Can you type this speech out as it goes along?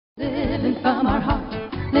Living from our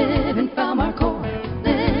heart, living from our core,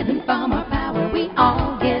 living from our power, we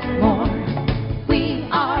all get more. We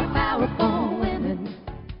are powerful women.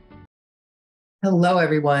 Hello,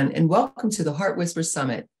 everyone, and welcome to the Heart Whispers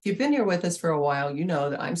Summit. If you've been here with us for a while, you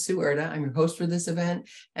know that I'm Sue Erda. I'm your host for this event,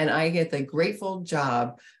 and I get the grateful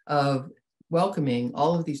job of welcoming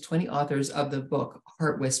all of these 20 authors of the book,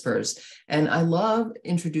 Heart Whispers. And I love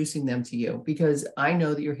introducing them to you because I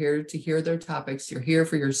know that you're here to hear their topics. You're here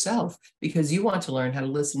for yourself because you want to learn how to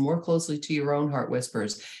listen more closely to your own heart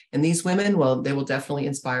whispers. And these women, well, they will definitely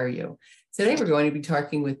inspire you. Today, we're going to be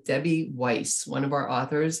talking with Debbie Weiss, one of our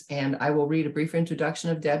authors, and I will read a brief introduction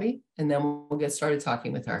of Debbie, and then we'll get started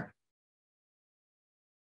talking with her.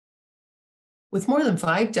 With more than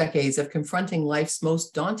 5 decades of confronting life's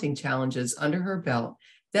most daunting challenges under her belt,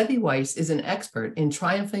 Debbie Weiss is an expert in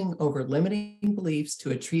triumphing over limiting beliefs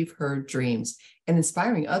to achieve her dreams and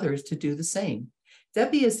inspiring others to do the same.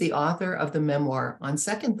 Debbie is the author of the memoir, On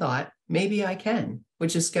Second Thought, Maybe I Can,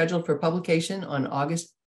 which is scheduled for publication on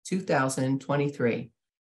August 2023.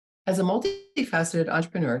 As a multifaceted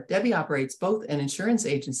entrepreneur, Debbie operates both an insurance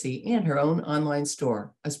agency and her own online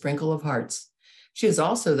store, A Sprinkle of Hearts. She is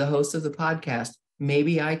also the host of the podcast,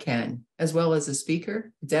 Maybe I Can, as well as a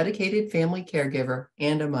speaker, dedicated family caregiver,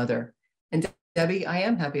 and a mother. And Debbie, I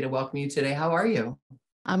am happy to welcome you today. How are you?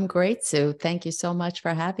 I'm great, Sue. Thank you so much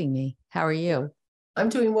for having me. How are you? I'm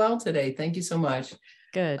doing well today. Thank you so much.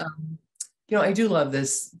 Good. I do love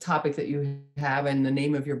this topic that you have and the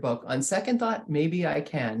name of your book, On Second Thought, Maybe I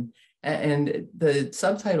Can. And the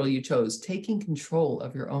subtitle you chose, Taking Control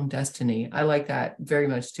of Your Own Destiny. I like that very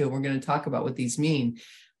much too. We're going to talk about what these mean.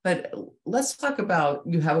 But let's talk about,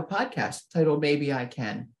 you have a podcast titled Maybe I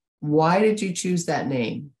Can. Why did you choose that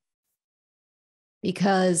name?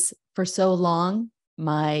 Because for so long,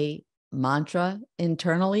 my mantra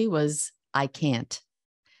internally was, I can't.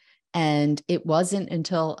 And it wasn't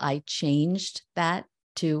until I changed that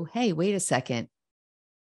to, hey, wait a second,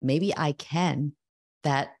 maybe I can,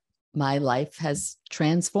 that my life has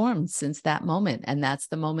transformed since that moment. And that's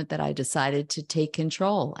the moment that I decided to take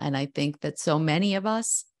control. And I think that so many of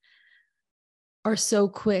us are so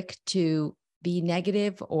quick to be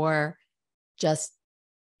negative or just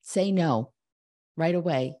say no right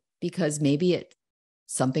away, because maybe it's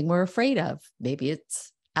something we're afraid of. Maybe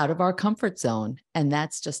it's out of our comfort zone. And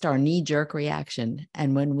that's just our knee-jerk reaction.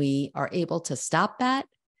 And when we are able to stop that,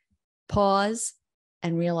 pause,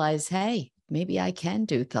 and realize, hey, maybe I can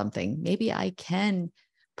do something. Maybe I can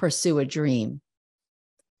pursue a dream.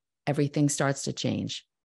 Everything starts to change.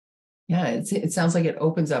 Yeah, it sounds like it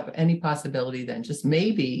opens up any possibility then. Just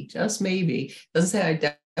maybe. Doesn't say I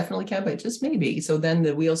definitely can, but just maybe. So then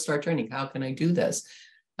the wheels start turning. How can I do this?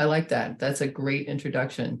 I like that. That's a great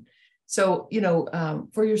introduction. So,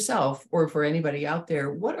 for yourself or for anybody out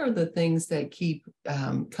there, what are the things that keep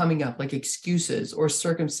coming up, like excuses or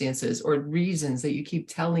circumstances or reasons that you keep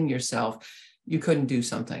telling yourself you couldn't do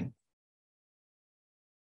something?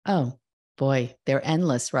 Oh, boy, they're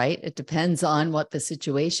endless, right? It depends on what the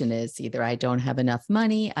situation is. Either I don't have enough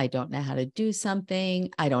money, I don't know how to do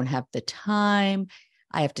something, I don't have the time,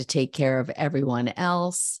 I have to take care of everyone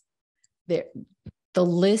else. The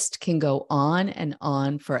list can go on and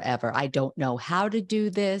on forever. I don't know how to do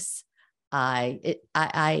this. I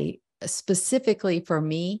specifically for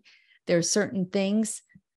me, there's certain things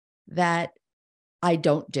that I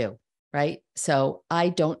don't do, right? So I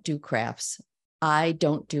don't do crafts. I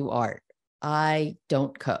don't do art. I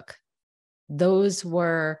don't cook. Those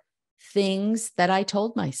were things that I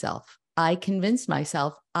told myself. I convinced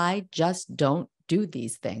myself I just don't do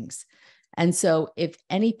these things. And so if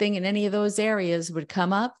anything in any of those areas would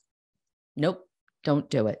come up, nope, don't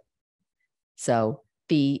do it. So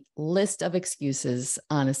the list of excuses,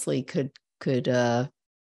 honestly, could go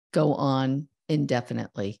on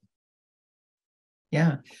indefinitely.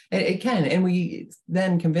 Yeah, it can. And we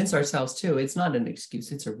then convince ourselves too, it's not an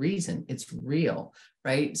excuse, it's a reason, it's real,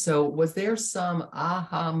 right? So was there some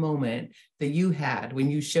aha moment that you had when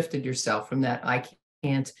you shifted yourself from that I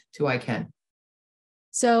can't to I can?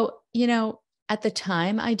 So, at the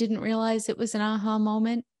time, I didn't realize it was an aha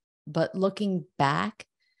moment, but looking back,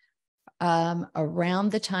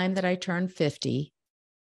 around the time that I turned 50,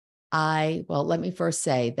 let me first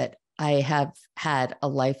say that I have had a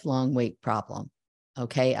lifelong weight problem.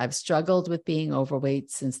 Okay. I've struggled with being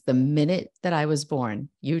overweight since the minute that I was born.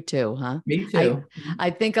 You too, huh? Me too. I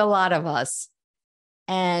think a lot of us.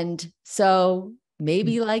 And so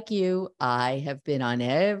maybe like you, I have been on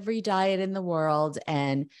every diet in the world.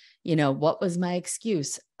 And, what was my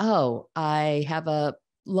excuse? Oh, I have a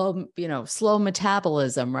low, slow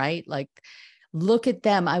metabolism, right? Like look at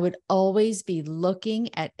them. I would always be looking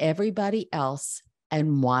at everybody else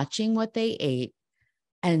and watching what they ate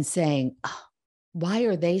and saying, oh, why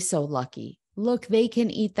are they so lucky? Look, they can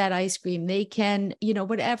eat that ice cream. They can,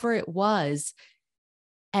 whatever it was.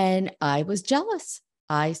 And I was jealous.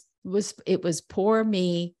 It was poor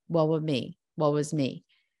me, woe of me, woe was me.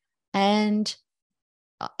 And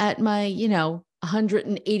at my,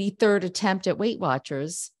 183rd attempt at Weight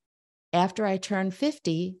Watchers, after I turned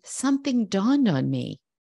 50, something dawned on me,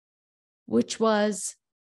 which was,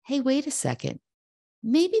 hey, wait a second.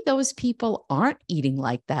 Maybe those people aren't eating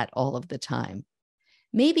like that all of the time.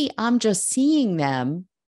 Maybe I'm just seeing them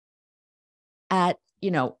at,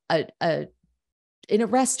 in a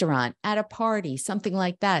restaurant, at a party, something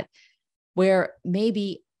like that, where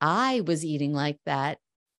maybe I was eating like that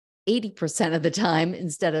 80% of the time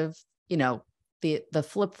instead of, the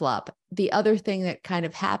flip-flop. The other thing that kind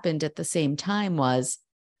of happened at the same time was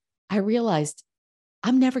I realized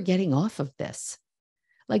I'm never getting off of this.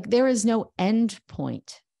 Like there is no end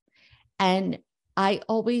point. And I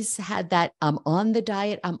always had that I'm on the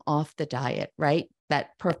diet, I'm off the diet, right?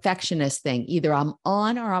 That perfectionist thing. Either I'm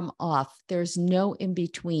on or I'm off. There's no in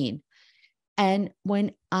between. And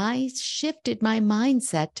when I shifted my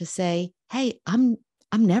mindset to say, hey, I'm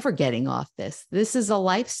never getting off this. This is a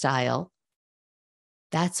lifestyle.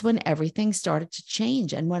 That's when everything started to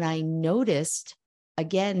change. And when I noticed,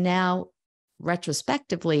 again, now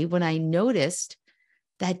retrospectively, when I noticed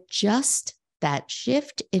that just that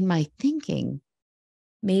shift in my thinking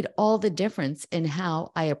made all the difference in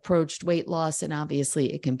how I approached weight loss. And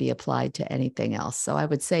obviously it can be applied to anything else. So I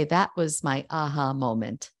would say that was my aha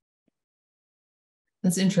moment.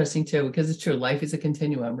 That's interesting too, because it's true. Life is a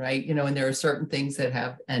continuum, right? And there are certain things that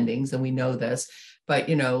have endings and we know this, but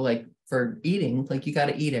like for eating, like you got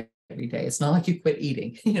to eat every day. It's not like you quit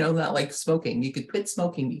eating, not like smoking. You could quit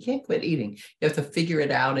smoking. You can't quit eating. You have to figure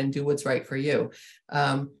it out and do what's right for you.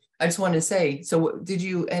 I just want to say, so did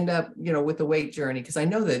you end up, with the weight journey? Because I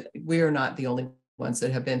know that we are not the only ones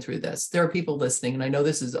that have been through this. There are people listening, and I know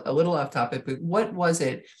this is a little off topic, but what was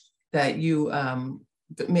it that you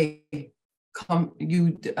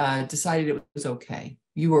decided it was okay?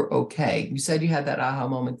 You were okay. You said you had that aha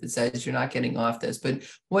moment that says you're not getting off this, but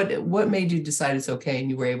what made you decide it's okay and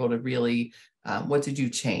you were able to really, what did you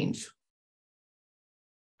change?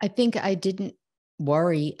 I think I didn't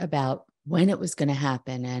worry about when it was going to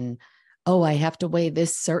happen and, oh, I have to weigh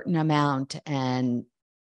this certain amount. And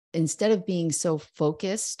instead of being so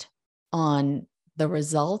focused on the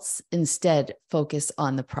results, instead focus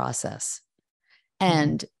on the process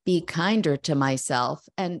and be kinder to myself.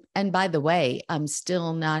 And by the way, I'm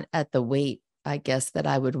still not at the weight, I guess, that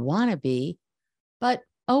I would want to be, but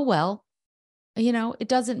oh, well, it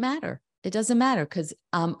doesn't matter. It doesn't matter because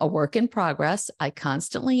I'm a work in progress. I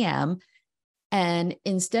constantly am. And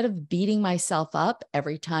instead of beating myself up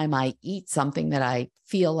every time I eat something that I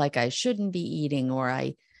feel like I shouldn't be eating, or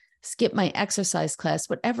I skip my exercise class,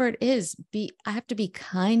 whatever it is, I have to be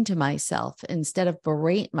kind to myself instead of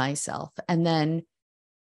berate myself. And then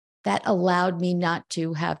that allowed me not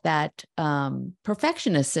to have that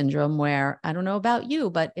perfectionist syndrome where, I don't know about you,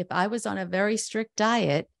 but if I was on a very strict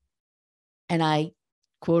diet and I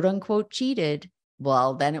quote unquote cheated,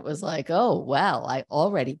 well, then it was like, oh, well, I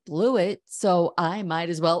already blew it. So I might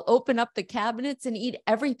as well open up the cabinets and eat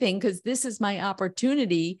everything because this is my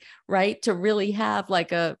opportunity, right? To really have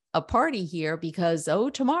like a party here because,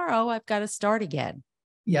 oh, tomorrow I've got to start again.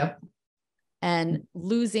 Yep. And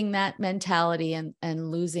losing that mentality and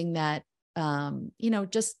losing that,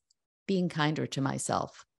 just being kinder to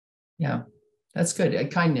myself. Yeah, that's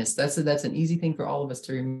good. Kindness. That's an easy thing for all of us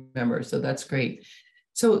to remember. So that's great.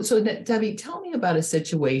 So Debbie, tell me about a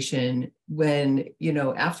situation when,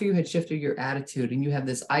 after you had shifted your attitude and you have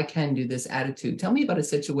this, I can do this attitude. Tell me about a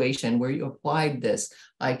situation where you applied this,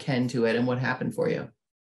 I can to it, and what happened for you.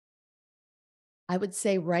 I would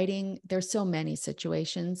say writing, there's so many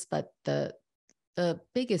situations, but the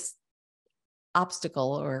biggest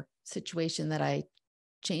obstacle or situation that I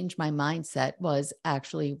changed my mindset was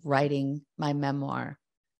actually writing my memoir.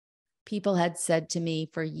 People had said to me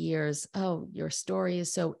for years, oh, your story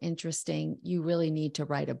is so interesting. You really need to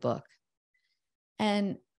write a book.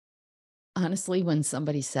 And honestly, when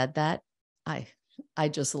somebody said that, I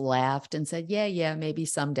just laughed and said, yeah, maybe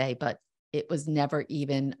someday, but it was never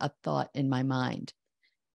even a thought in my mind.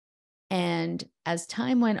 And as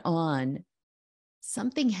time went on,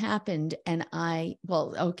 something happened and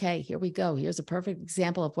okay, here we go. Here's a perfect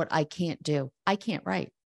example of what I can't do. I can't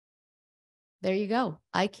write. There you go.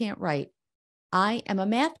 I can't write. I am a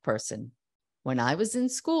math person. When I was in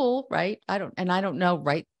school, right? I don't know,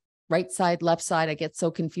 right? right side, left side. I get so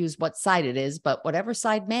confused what side it is, but whatever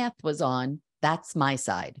side math was on, that's my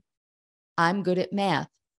side. I'm good at math,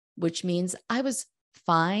 which means I was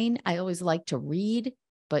fine. I always liked to read,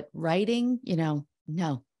 but writing,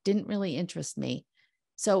 no, didn't really interest me.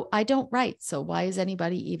 So I don't write. So why is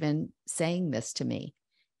anybody even saying this to me?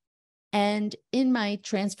 And in my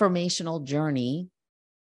transformational journey,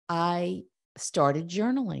 I started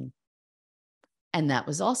journaling. And that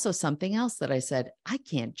was also something else that I said, I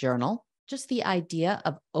can't journal. Just the idea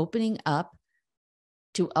of opening up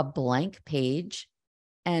to a blank page,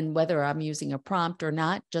 and whether I'm using a prompt or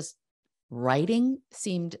not, just writing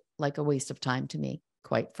seemed like a waste of time to me,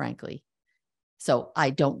 quite frankly. So I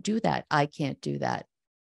don't do that. I can't do that.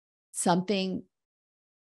 Something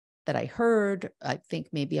that I heard, I think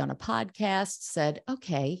maybe on a podcast, said,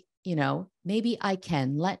 okay, maybe I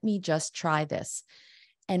can. Let me just try this.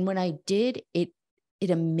 And when I did, it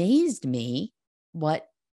amazed me what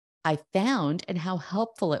I found and how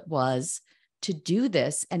helpful it was to do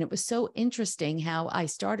this. And it was so interesting how I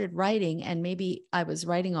started writing, and maybe I was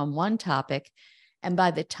writing on one topic, and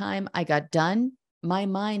by the time I got done, my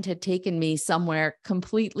mind had taken me somewhere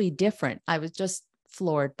completely different. I was just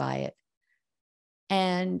floored by it.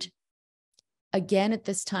 And again, at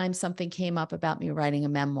this time, something came up about me writing a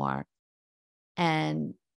memoir.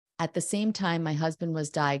 And at the same time, my husband was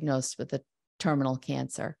diagnosed with a terminal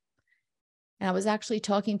cancer. And I was actually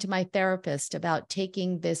talking to my therapist about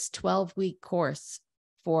taking this 12-week course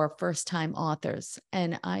for first-time authors.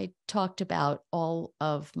 And I talked about all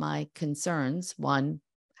of my concerns. One,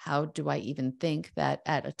 how do I even think that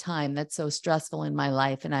at a time that's so stressful in my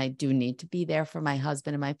life, and I do need to be there for my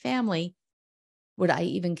husband and my family, would I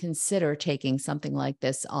even consider taking something like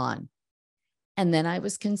this on? And then I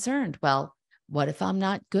was concerned, well, what if I'm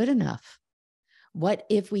not good enough? What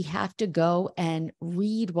if we have to go and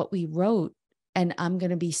read what we wrote, and I'm going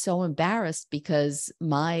to be so embarrassed because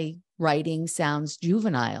my writing sounds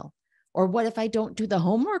juvenile? Or what if I don't do the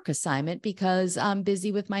homework assignment because I'm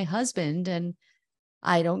busy with my husband and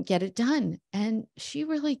I don't get it done? And she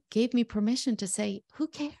really gave me permission to say, who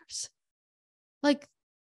cares? Like,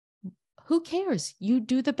 who cares? You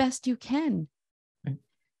do the best you can. Right.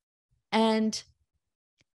 And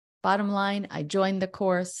bottom line, I joined the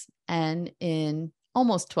course, and in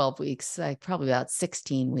almost 12 weeks, like probably about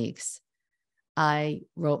 16 weeks, I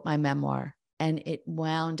wrote my memoir, and it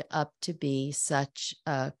wound up to be such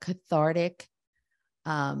a cathartic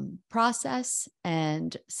process,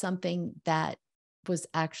 and something that was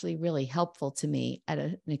actually really helpful to me at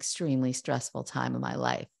an extremely stressful time of my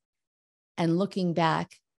life. And looking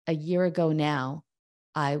back a year ago now,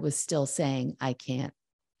 I was still saying, I can't,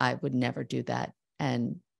 I would never do that.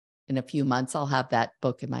 And in a few months, I'll have that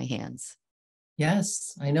book in my hands.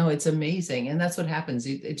 Yes, I know. It's amazing. And that's what happens.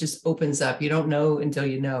 It just opens up. You don't know until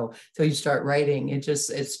you know, till you start writing. It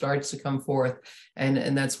starts to come forth.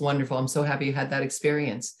 And that's wonderful. I'm so happy you had that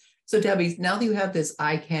experience. So Debbie, now that you have this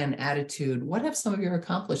I can attitude, what have some of your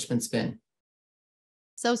accomplishments been?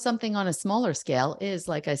 So something on a smaller scale is,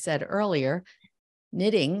 like I said earlier,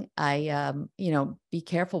 knitting. I, be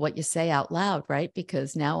careful what you say out loud, right?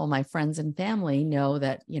 Because now all my friends and family know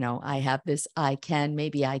that, I have this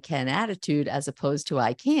maybe I can attitude as opposed to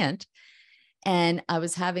I can't. And I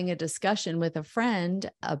was having a discussion with a friend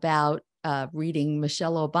about reading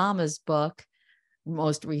Michelle Obama's book,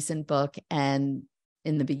 most recent book. And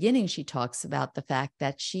in the beginning, she talks about the fact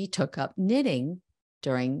that she took up knitting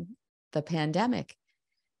during the pandemic.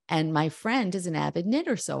 And my friend is an avid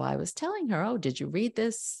knitter. So I was telling her, oh, did you read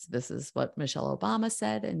this? This is what Michelle Obama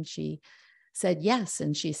said. And she said, yes.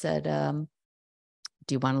 And she said,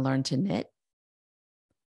 do you want to learn to knit?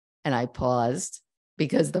 And I paused,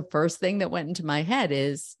 because the first thing that went into my head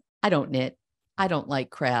is, I don't knit. I don't like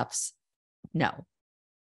crafts. No.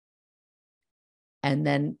 And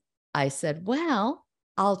then I said, well,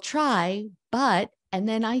 I'll try, and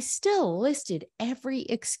then I still listed every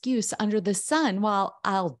excuse under the sun. While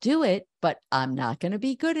I'll do it, but I'm not going to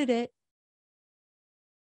be good at it.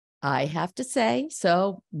 I have to say,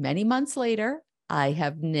 so many months later, I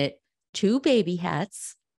have knit 2 baby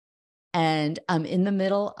hats, and I'm in the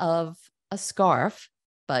middle of a scarf.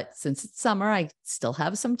 But since it's summer, I still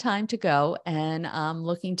have some time to go, and I'm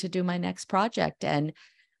looking to do my next project. And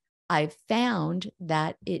I've found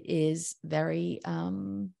that it is very,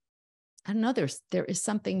 I don't know, there is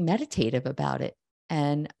something meditative about it,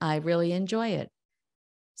 and I really enjoy it.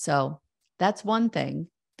 So that's one thing.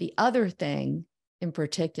 The other thing in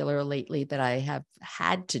particular lately that I have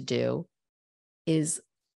had to do is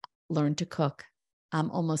learn to cook. I'm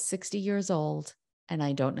almost 60 years old and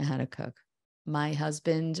I don't know how to cook. My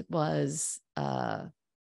husband was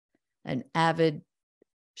an avid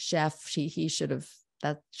chef.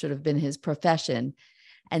 That should have been his profession.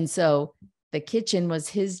 And so the kitchen was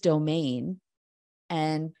his domain.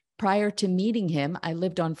 And prior to meeting him, I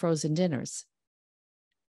lived on frozen dinners.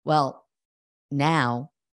 Well,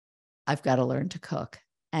 now I've got to learn to cook.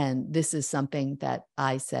 And this is something that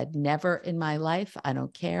I said, never in my life. I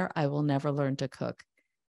don't care. I will never learn to cook.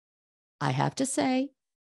 I have to say,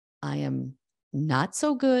 I am not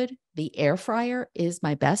so good. The air fryer is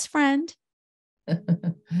my best friend.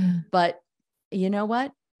 But you know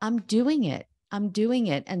what? I'm doing it. I'm doing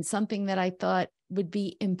it. And something that I thought would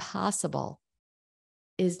be impossible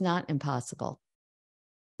is not impossible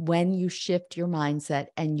when you shift your mindset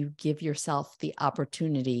and you give yourself the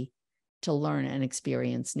opportunity to learn and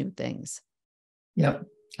experience new things. Yep.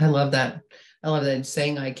 I love that. I love that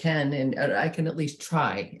saying I can, and I can at least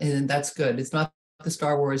try. And that's good. It's not the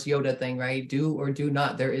Star Wars Yoda thing, right? Do or do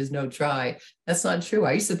not. There is no try. That's not true.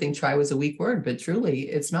 I used to think try was a weak word, but truly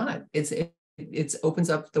it's not. It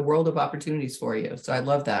opens up the world of opportunities for you. So I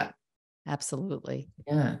love that. Absolutely.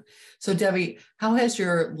 Yeah. So Debbie, how has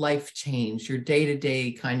your life changed, your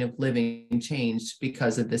day-to-day kind of living changed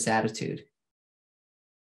because of this attitude?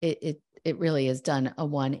 It really has done a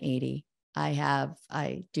 180.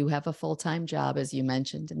 I do have a full-time job, as you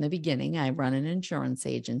mentioned in the beginning. I run an insurance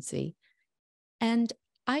agency, and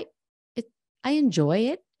I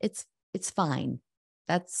enjoy it. It's fine.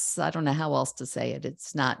 I don't know how else to say it.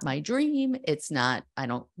 It's not my dream. I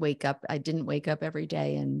didn't wake up every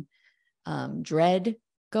day and dread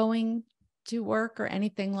going to work or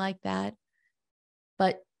anything like that.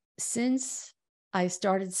 But since I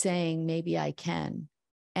started saying maybe I can,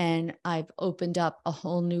 and I've opened up a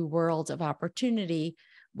whole new world of opportunity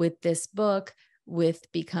with this book, with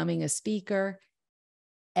becoming a speaker,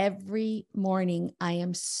 every morning I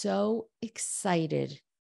am so excited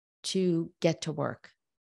to get to work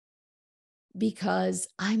because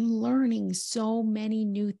I'm learning so many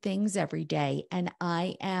new things every day, and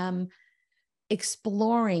I am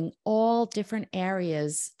exploring all different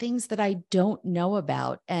areas, things that I don't know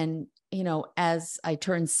about. And, as I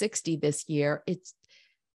turn 60 this year,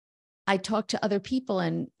 I talk to other people,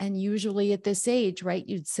 and usually at this age, right,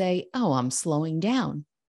 you'd say, oh, I'm slowing down.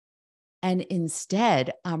 And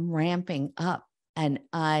instead I'm ramping up, and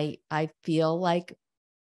I feel like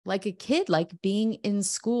a kid, like being in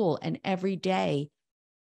school, and every day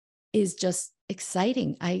is just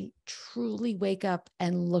exciting. I truly wake up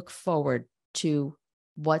and look forward to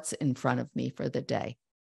what's in front of me for the day.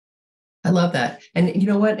 I love that. And you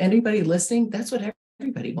know what? Anybody listening, that's what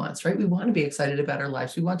everybody wants, right? We want to be excited about our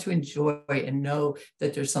lives. We want to enjoy and know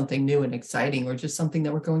that there's something new and exciting, or just something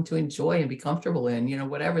that we're going to enjoy and be comfortable in,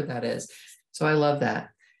 whatever that is. So I love that.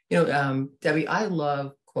 Debbie, I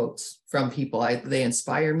love quotes from people. They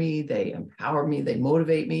inspire me, they empower me, they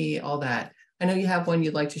motivate me, all that. I know you have one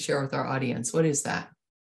you'd like to share with our audience. What is that?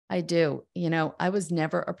 I do. I was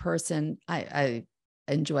never a person, I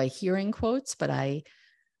enjoy hearing quotes, but I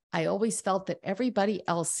always felt that everybody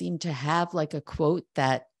else seemed to have like a quote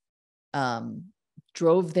that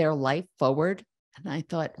drove their life forward. And I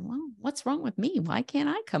thought, well, what's wrong with me? Why can't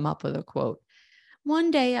I come up with a quote?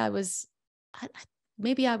 One day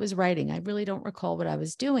maybe I was writing. I really don't recall what I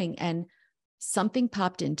was doing. And something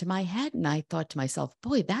popped into my head, and I thought to myself,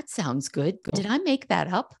 boy, that sounds good. Did I make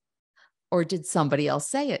that up? Or did somebody else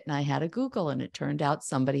say it? And I had a Google, and it turned out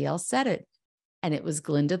somebody else said it. And it was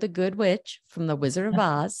Glinda the Good Witch from The Wizard of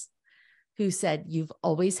Oz, who said, you've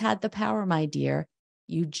always had the power, my dear.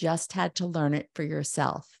 You just had to learn it for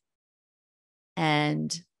yourself.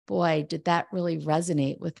 And boy, did that really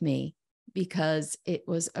resonate with me, because it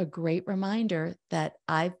was a great reminder that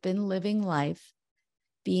I've been living life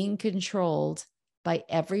being controlled by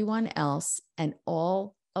everyone else and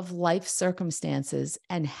all of life's circumstances,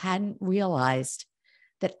 and hadn't realized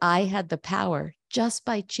that I had the power. Just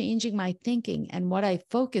by changing my thinking and what I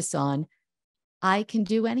focus on, I can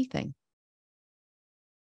do anything.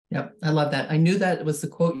 Yep, I love that. I knew that was the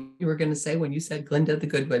quote you were going to say when you said Glinda the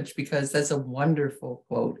Good Witch, because that's a wonderful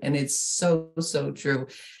quote, and it's so, so true.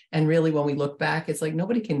 And really, when we look back, it's like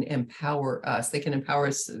nobody can empower us. They can empower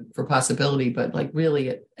us for possibility, but like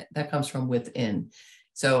really that comes from within.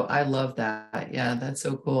 So I love that. Yeah, that's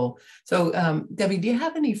so cool. So Debbie, do you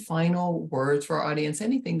have any final words for our audience?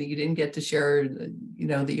 Anything that you didn't get to share, that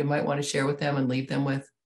you might want to share with them and leave them with?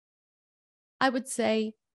 I would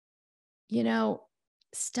say,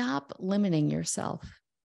 stop limiting yourself.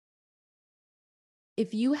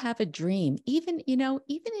 If you have a dream, even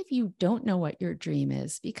if you don't know what your dream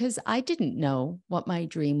is, because I didn't know what my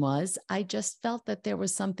dream was, I just felt that there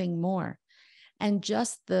was something more. And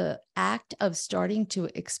just the act of starting to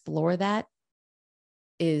explore that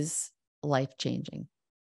is life-changing.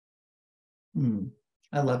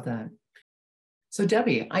 I love that. So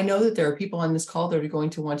Debbie, I know that there are people on this call that are going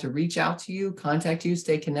to want to reach out to you, contact you,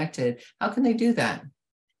 stay connected. How can they do that?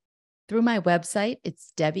 Through my website,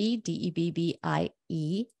 it's Debbie,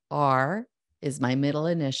 DEBBIER is my middle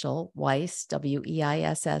initial, Weiss,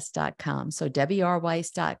 WEISS.com. So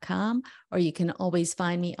DebbieRWeiss.com, or you can always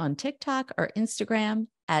find me on TikTok or Instagram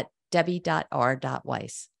at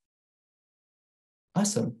Debbie.R.Weiss.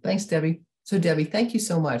 Awesome. Thanks, Debbie. So Debbie, thank you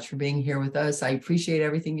so much for being here with us. I appreciate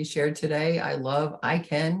everything you shared today. I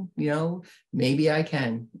can, maybe I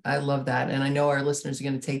can. I love that. And I know our listeners are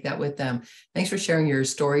going to take that with them. Thanks for sharing your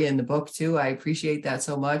story in the book too. I appreciate that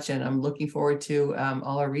so much. And I'm looking forward to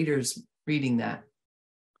all our readers reading that.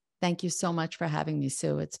 Thank you so much for having me,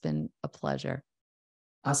 Sue. It's been a pleasure.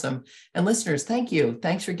 Awesome. And listeners, thank you.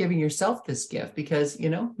 Thanks for giving yourself this gift because,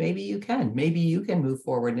 maybe you can move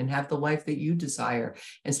forward and have the life that you desire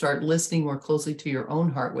and start listening more closely to your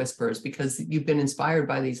own heart whispers because you've been inspired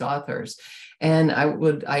by these authors. And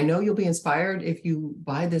I know you'll be inspired if you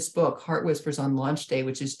buy this book, Heart Whispers, on launch day,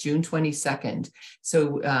 which is June 22nd.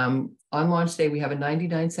 So on launch day, we have a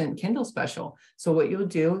 99-cent Kindle special. So what you'll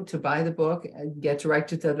do to buy the book and get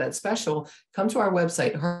directed to that special, come to our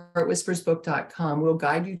website, heartwhispersbook.com. We'll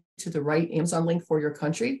guide you to the right Amazon link for your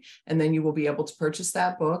country, and then you will be able to purchase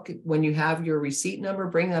that book. When you have your receipt number,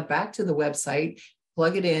 bring that back to the website,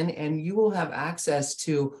 plug it in, and you will have access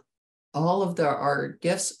to all of our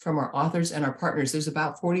gifts from our authors and our partners. There's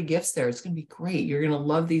about 40 gifts there. It's going to be great. You're going to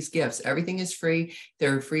love these gifts. Everything is free.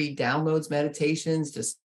 There are free downloads, meditations,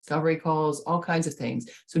 discovery calls, all kinds of things.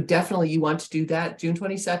 So definitely you want to do that. June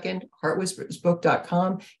 22nd,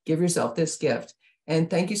 heartwhispersbook.com. Give yourself this gift. And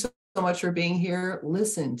thank you so much for being here.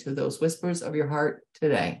 Listen to those whispers of your heart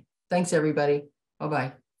today. Thanks, everybody.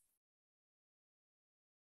 Bye-bye.